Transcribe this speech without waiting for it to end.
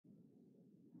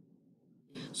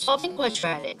Solving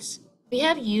quadratics. We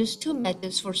have used two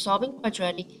methods for solving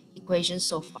quadratic equations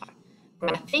so far,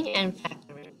 graphing and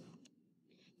factoring.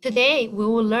 Today, we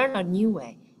will learn a new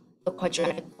way, the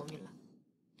quadratic formula.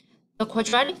 The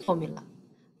quadratic formula.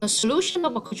 The solution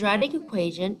of a quadratic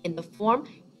equation in the form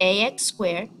ax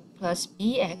squared plus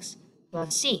bx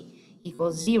plus c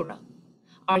equals 0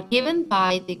 are given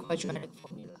by the quadratic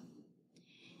formula.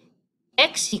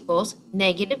 X equals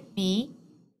negative b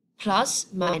plus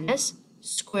minus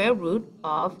square root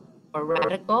of or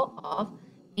radical of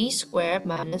b squared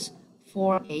minus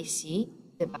 4ac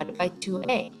divided by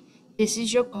 2a. This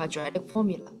is your quadratic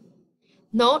formula.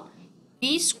 Note,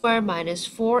 b squared minus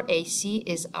 4ac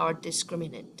is our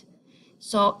discriminant.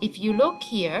 So if you look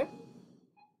here,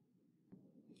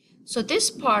 so this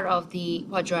part of the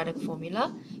quadratic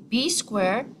formula, b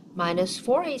squared minus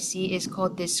 4ac is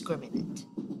called discriminant.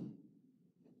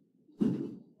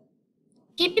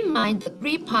 Keep in mind the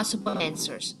three possible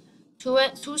answers.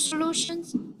 Two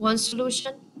solutions, one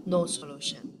solution, no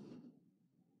solution.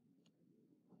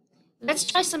 Let's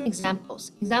try some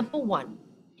examples. Example 1.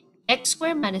 X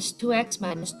squared minus 2x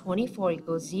minus 24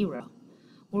 equals 0.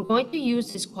 We're going to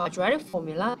use this quadratic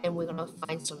formula and we're going to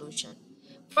find solution.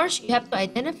 First, you have to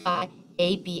identify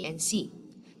A, B, and C.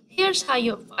 Here's how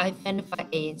you identify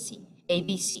A and C. A,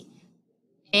 B, C.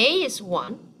 A is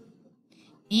 1.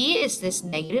 B is this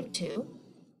negative 2.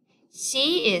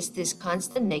 C is this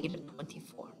constant negative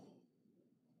 24.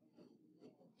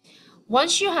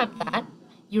 Once you have that,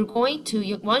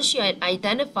 once you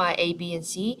identify A, B, and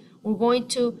C, we're going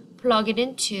to plug it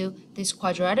into this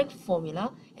quadratic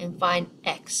formula and find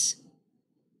X.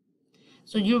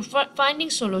 So you're finding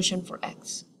solution for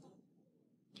X.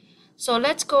 So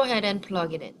let's go ahead and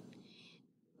plug it in.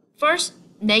 First,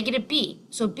 negative B.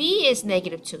 So B is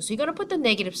negative 2. So you're going to put the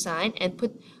negative sign and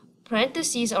put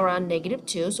parentheses around negative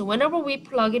 2. So whenever we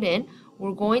plug it in,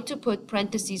 we're going to put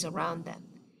parentheses around them.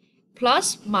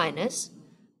 Plus minus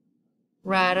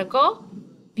radical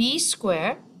b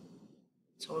squared.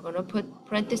 So we're going to put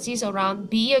parentheses around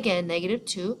b again, negative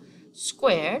 2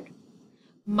 squared,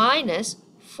 minus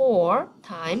 4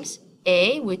 times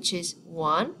a, which is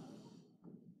 1,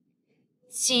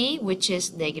 c, which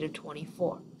is negative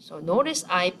 24. So notice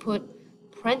I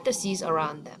put parentheses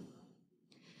around them.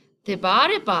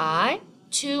 Divided by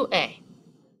 2a.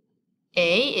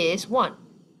 A is 1.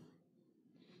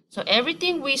 So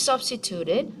everything we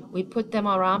substituted, we put them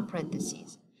around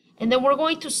parentheses. And then we're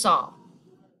going to solve.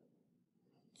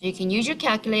 So you can use your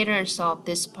calculator and solve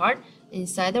this part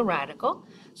inside the radical.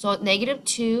 So negative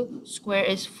 2 squared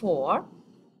is 4.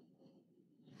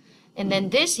 And then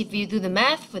this, if you do the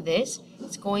math for this,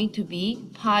 it's going to be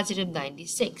positive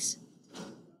 96.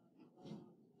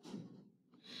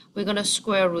 We're going to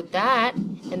square root that,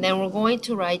 and then we're going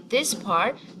to write this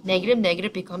part, negative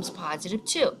negative becomes positive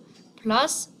 2,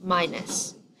 plus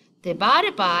minus,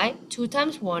 divided by 2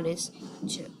 times 1 is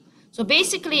 2. So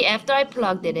basically, after I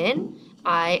plugged it in,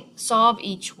 I solve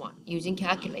each one using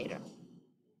calculator.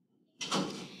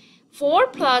 4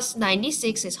 plus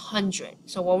 96 is 100.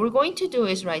 So what we're going to do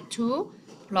is write 2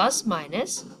 plus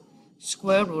minus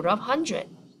square root of 100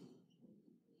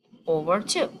 over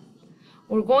 2.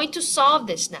 We're going to solve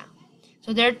this now.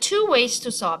 So there are two ways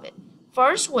to solve it.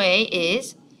 First way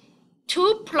is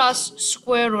 2 plus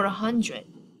square root of 100.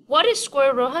 What is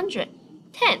square root of 100?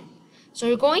 10. So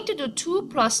you're going to do 2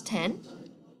 plus 10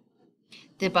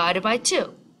 divided by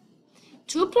 2.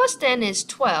 2 plus 10 is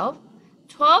 12.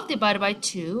 12 divided by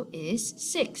 2 is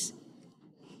 6.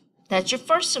 That's your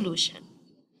first solution.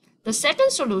 The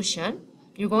second solution,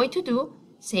 you're going to do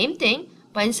same thing,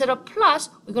 but instead of plus,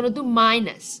 we're going to do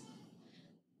minus.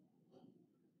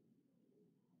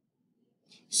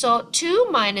 So 2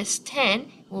 minus 10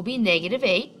 will be negative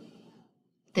 8.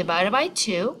 Divided by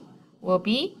 2 will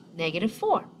be negative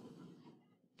 4.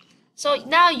 So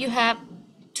now you have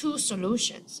two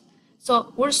solutions.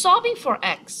 So we're solving for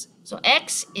x. So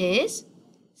x is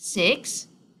 6.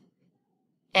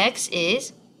 X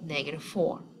is negative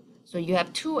 4. So you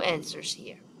have two answers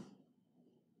here.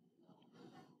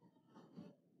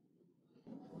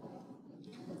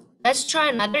 Let's try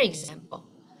another example.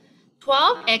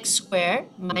 12x squared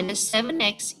minus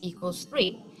 7x equals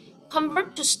 3.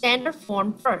 Convert to standard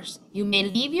form first. You may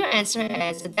leave your answer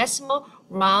as a decimal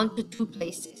round to 2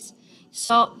 places.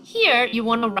 So here you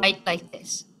want to write like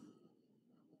this.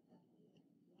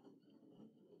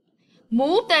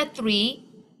 Move that 3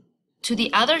 to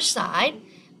the other side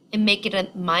and make it a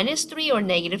minus 3 or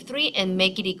negative 3 and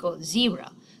make it equal 0.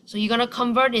 So you're going to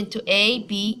convert into A,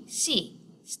 B, C.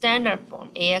 Standard form,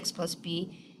 AX plus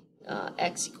B,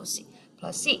 X equals C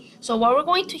plus C. So what we're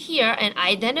going to here and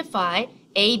identify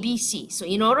ABC. So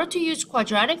in order to use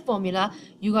quadratic formula,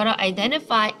 you gotta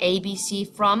identify ABC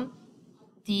from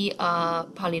the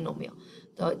polynomial.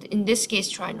 So in this case,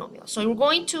 trinomial. So we're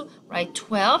going to write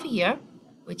 12 here,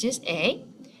 which is A.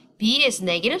 B is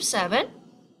 -7.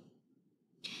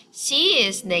 C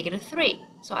is -3.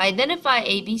 So identify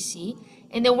ABC,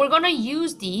 and then we're going to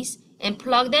use these and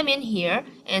plug them in here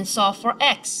and solve for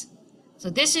x. So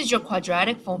this is your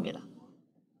quadratic formula.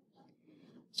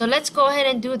 So let's go ahead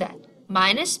and do that.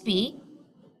 Minus b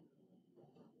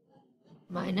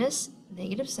minus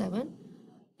 -7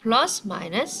 plus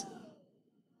minus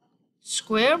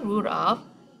square root of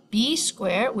b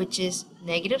squared, which is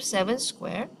 -7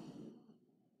 squared,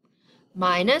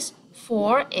 minus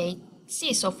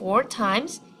 4ac. So 4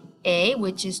 times a,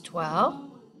 which is 12,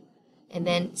 and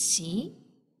then c,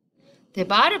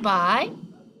 divided by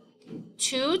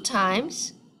 2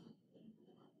 times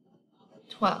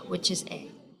 12, which is a.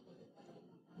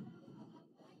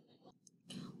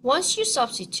 Once you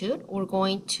substitute, we're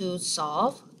going to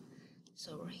solve.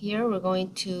 So here we're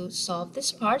going to solve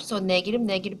this part. So negative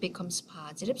becomes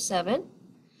 +7,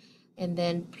 and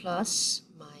then plus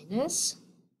minus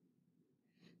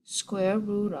square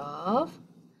root of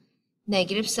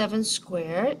 -7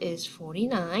 squared is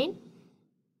 49.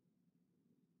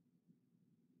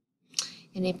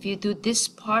 And if you do this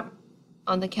part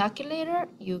on the calculator,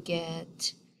 you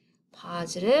get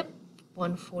positive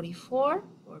 144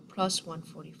 or plus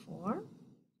 144.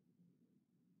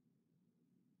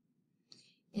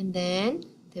 And then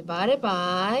divided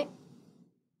by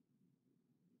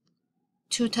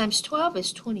 2 times 12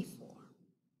 is 24.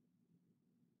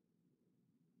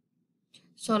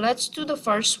 So let's do the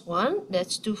first one.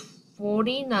 Let's do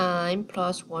 49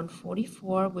 plus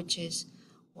 144, which is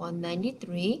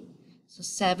 193. So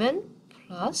 7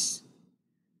 plus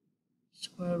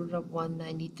square root of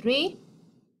 193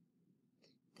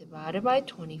 divided by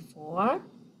 24.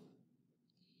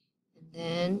 And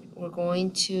then we're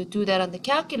going to do that on the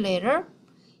calculator,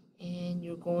 and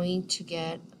you're going to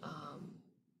get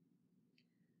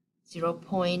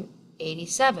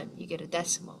 0.87. You get a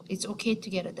decimal. It's okay to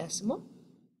get a decimal.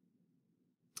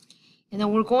 And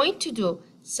then we're going to do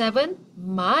 7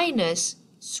 minus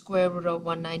square root of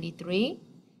 193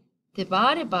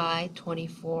 divided by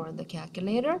 24 on the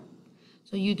calculator.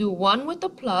 So you do 1 with the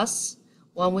plus,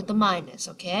 1 with the minus,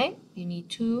 okay? You need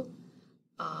 2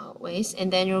 ways,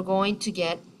 and then you're going to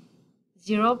get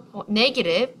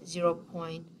negative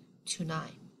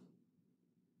 0.29.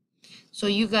 So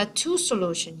you got 2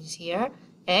 solutions here.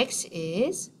 X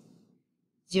is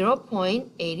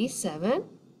 0.87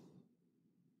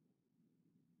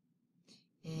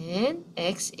 and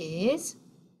x is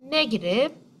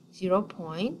negative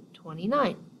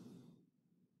 0.29.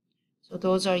 So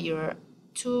those are your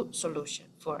 2 solutions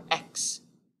for x.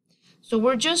 So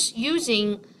we're just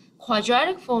using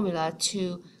quadratic formula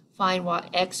to find what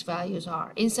x values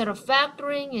are. Instead of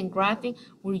factoring and graphing,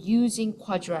 we're using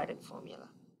quadratic formula.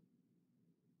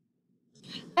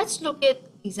 Let's look at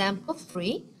example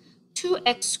 3.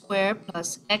 2x squared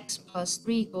plus x plus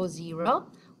 3 equals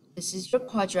 0. This is your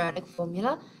quadratic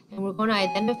formula, and we're going to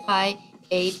identify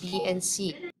a, b, and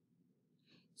c.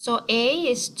 So a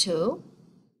is 2,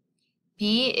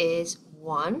 b is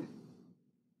 1,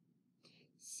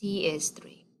 c is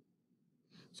 3.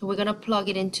 So we're going to plug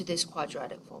it into this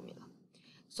quadratic formula.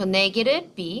 So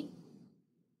negative b,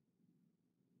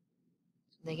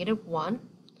 -1,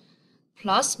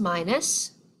 plus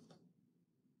minus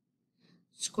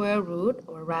square root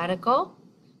or radical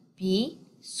b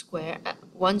square,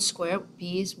 1 square,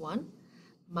 b is 1,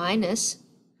 minus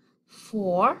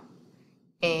 4,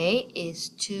 a is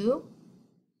 2,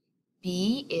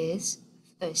 b is,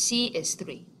 c is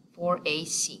 3,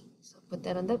 4ac. So put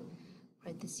that on the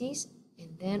parentheses,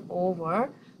 and then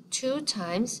over 2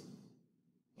 times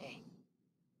a.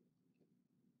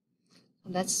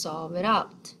 Let's solve it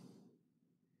out.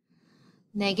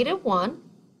 -1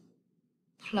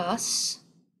 plus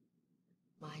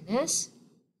minus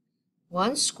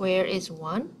 1 square is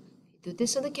 1. If you do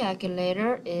this on the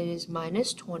calculator, it is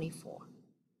 -24.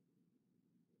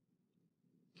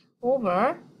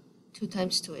 Over 2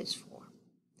 times 2 is 4.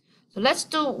 So let's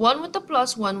do 1 with the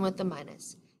plus, 1 with the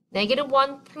minus.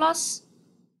 -1 plus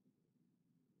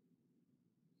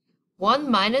 1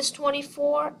 minus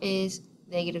 24 is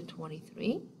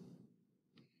 -23.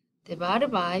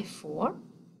 Divided by 4.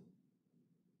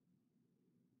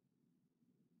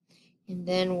 And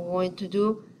then we're going to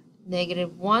do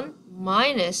 -1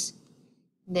 minus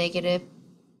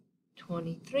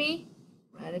 -23,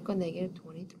 radical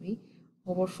 -23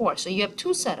 over 4. So you have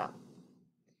 2 set up.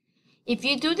 If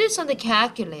you do this on the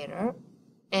calculator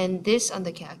and this on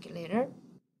the calculator,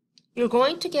 you're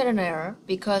going to get an error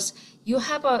because you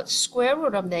have a square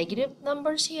root of negative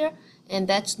numbers here, and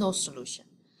that's no solution.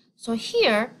 So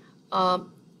here,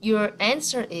 your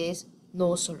answer is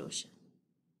no solution.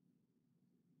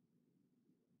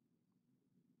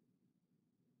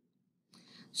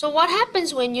 So what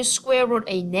happens when you square root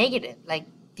a negative, like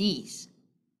these?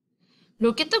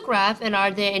 Look at the graph, and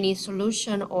are there any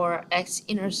solution or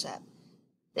x-intercept?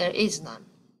 There is none.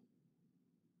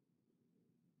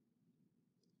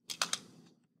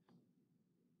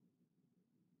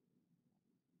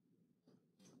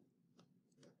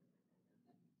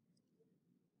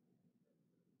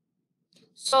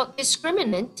 So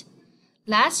discriminant,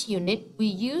 last unit, we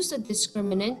used the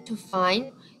discriminant to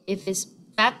find if it's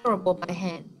factorable by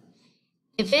hand.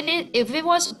 If it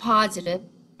was a positive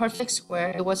perfect square,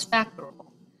 it was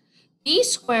factorable. B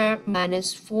squared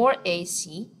minus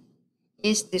 4ac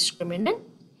is discriminant.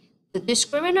 The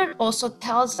discriminant also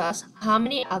tells us how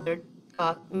many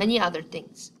other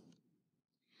things.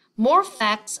 More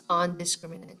facts on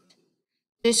discriminant.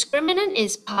 Discriminant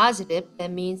is positive,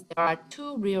 that means there are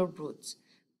two real roots.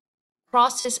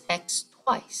 Crosses x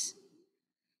twice.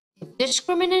 If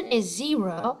discriminant is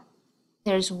 0,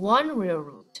 there's one real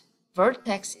root.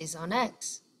 Vertex is on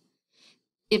x.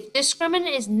 If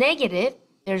discriminant is negative,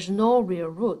 there's no real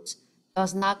roots.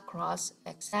 Does not cross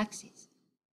x-axis.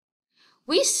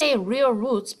 We say real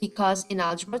roots because in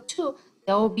Algebra 2,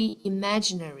 there will be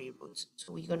imaginary roots.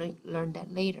 So we're going to learn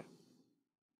that later.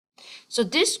 So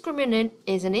discriminant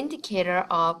is an indicator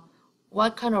of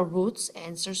what kind of roots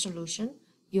answer solution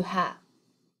you have.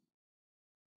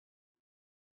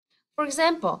 For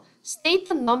example, state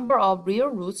the number of real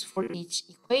roots for each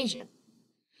equation.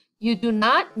 You do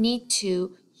not need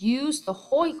to use the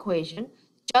whole equation,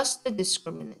 just the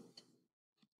discriminant.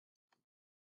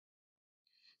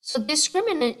 So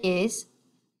discriminant is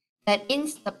that in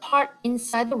the part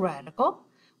inside the radical,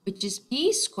 which is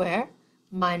b squared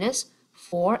minus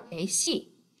 4ac.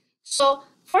 So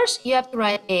first you have to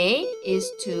write a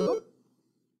is 2,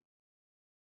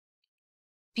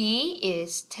 b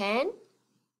is 10,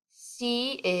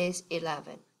 c is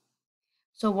 11.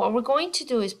 So what we're going to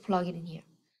do is plug it in here.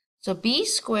 So b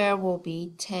squared will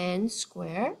be 10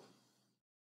 squared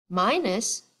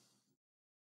minus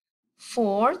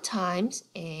 4 times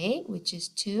a, which is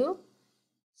 2,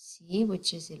 c,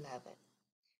 which is 11.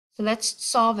 So let's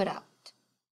solve it out.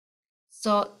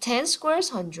 So 10 squared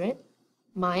is 100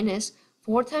 minus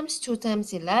 4 times 2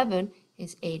 times 11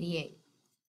 is 88.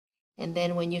 And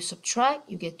then when you subtract,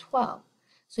 you get 12.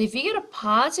 So if you get a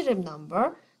positive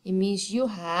number, it means you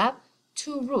have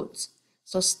two roots.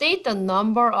 So state the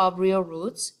number of real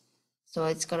roots. So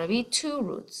it's going to be 2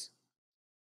 roots.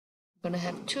 We're going to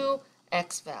have 2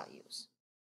 x values.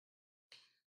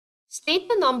 State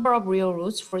the number of real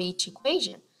roots for each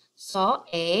equation. So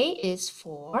a is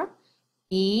 4,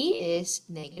 b is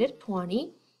negative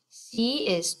 20, c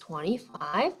is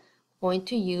 25. We're going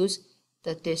to use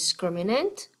the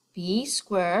discriminant b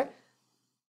squared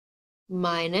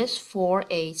minus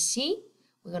 4ac.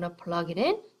 We're going to plug it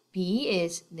in. b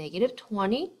is negative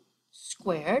 20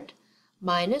 squared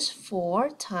minus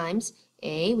 4 times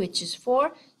a, which is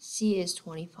 4, c is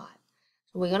 25.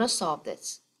 So we're going to solve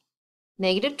this.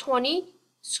 Negative 20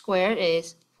 squared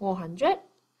is 400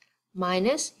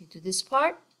 minus, you do this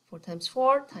part, 4 times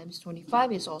 4 times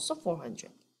 25 is also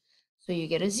 400. So you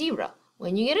get a 0.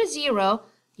 When you get a 0,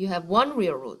 you have one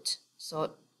real root.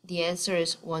 So the answer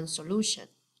is one solution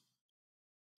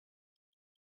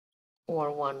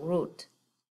or one root.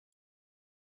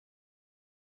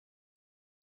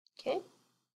 Okay?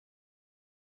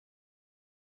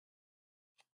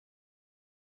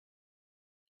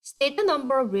 State the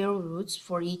number of real roots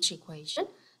for each equation.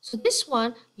 So this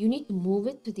one, you need to move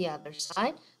it to the other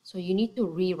side. So you need to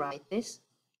rewrite this.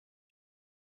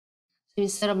 So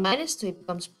instead of minus 2, it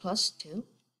becomes plus 2.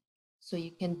 So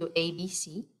you can do A, B,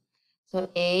 C. So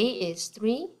A is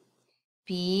 3,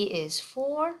 B is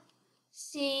 4,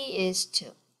 C is 2.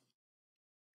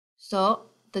 So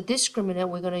the discriminant,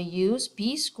 we're going to use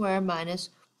b squared minus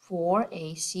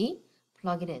 4ac.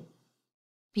 Plug it in.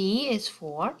 b is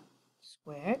 4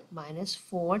 squared minus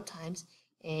 4 times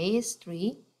a is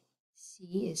 3,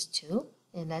 c is 2.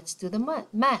 And let's do the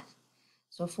math.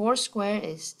 So 4 squared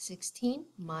is 16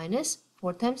 minus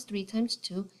 4 times 3 times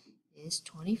 2 is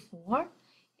 24.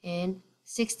 And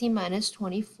 16 minus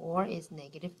 24 is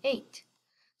negative 8.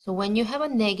 So when you have a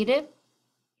negative,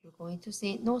 you're going to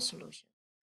say no solution,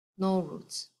 no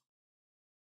roots.